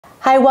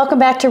Hi, welcome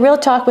back to Real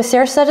Talk with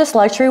Sarasota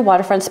Luxury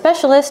Waterfront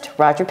Specialist,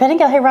 Roger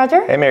Pettingell. Hey,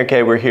 Roger. Hey, Mary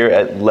Kay. We're here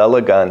at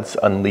Elegance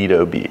on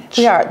Lido Beach.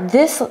 We are.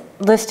 This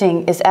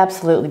listing is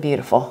absolutely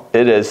beautiful.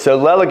 It is.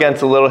 So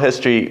Elegance, a little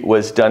history,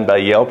 was done by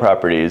Yale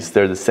Properties.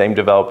 They're the same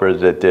developer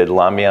that did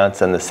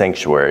L'Ambiance and the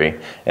Sanctuary,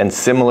 and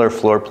similar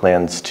floor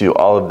plans to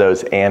all of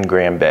those and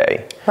Grand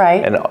Bay.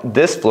 Right. And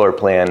this floor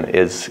plan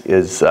is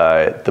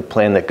the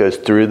plan that goes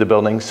through the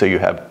building, so you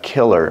have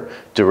killer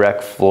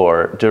direct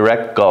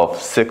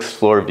Gulf 6th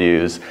floor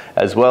views,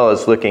 as well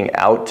as looking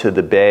out to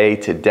the bay,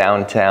 to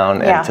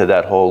downtown, and to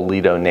that whole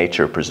Lido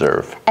Nature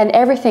Preserve. And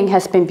everything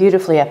has been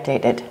beautifully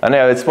updated. I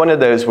know, it's one of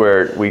those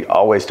where we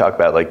always talk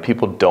about, like,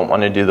 people don't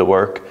want to do the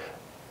work.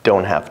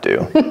 Don't have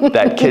to.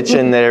 That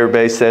kitchen that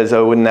everybody says,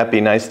 oh, wouldn't that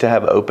be nice to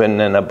have open,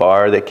 and a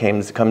bar that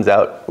comes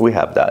out, we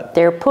have that.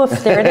 There,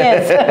 poof, there it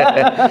is.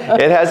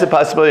 It has the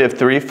possibility of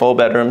 3 full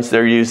bedrooms.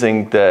 They're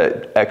using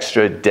the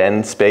extra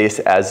den space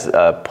as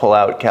a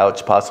pull-out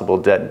couch,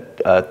 possible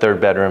third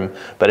bedroom,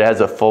 but it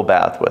has a full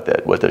bath with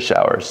it, with a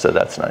shower, so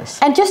that's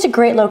nice. And just a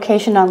great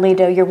location on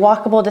Lido. You're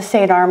walkable to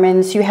St.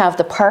 Armand's. You have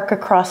the park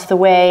across the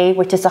way,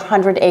 which is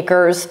 100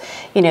 acres.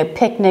 You know,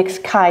 picnics,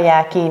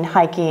 kayaking,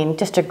 hiking,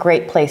 just a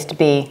great place to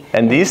be.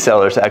 And these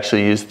sellers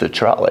actually use the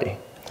trolley,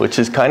 which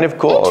is kind of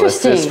cool.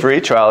 It's this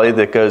free trolley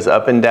that goes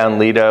up and down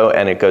Lido,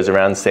 and it goes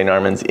around St.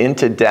 Armand's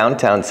into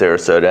downtown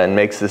Sarasota and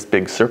makes this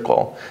big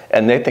circle.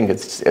 And they think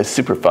it's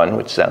super fun,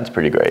 which sounds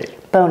pretty great.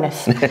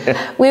 Bonus.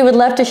 We would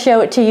love to show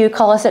it to you.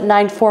 Call us at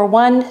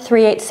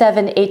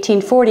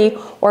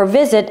 941-387-1840 or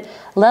visit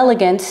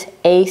Elegance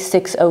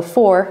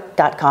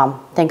A604.com.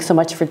 Thanks so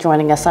much for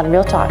joining us on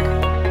Real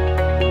Talk.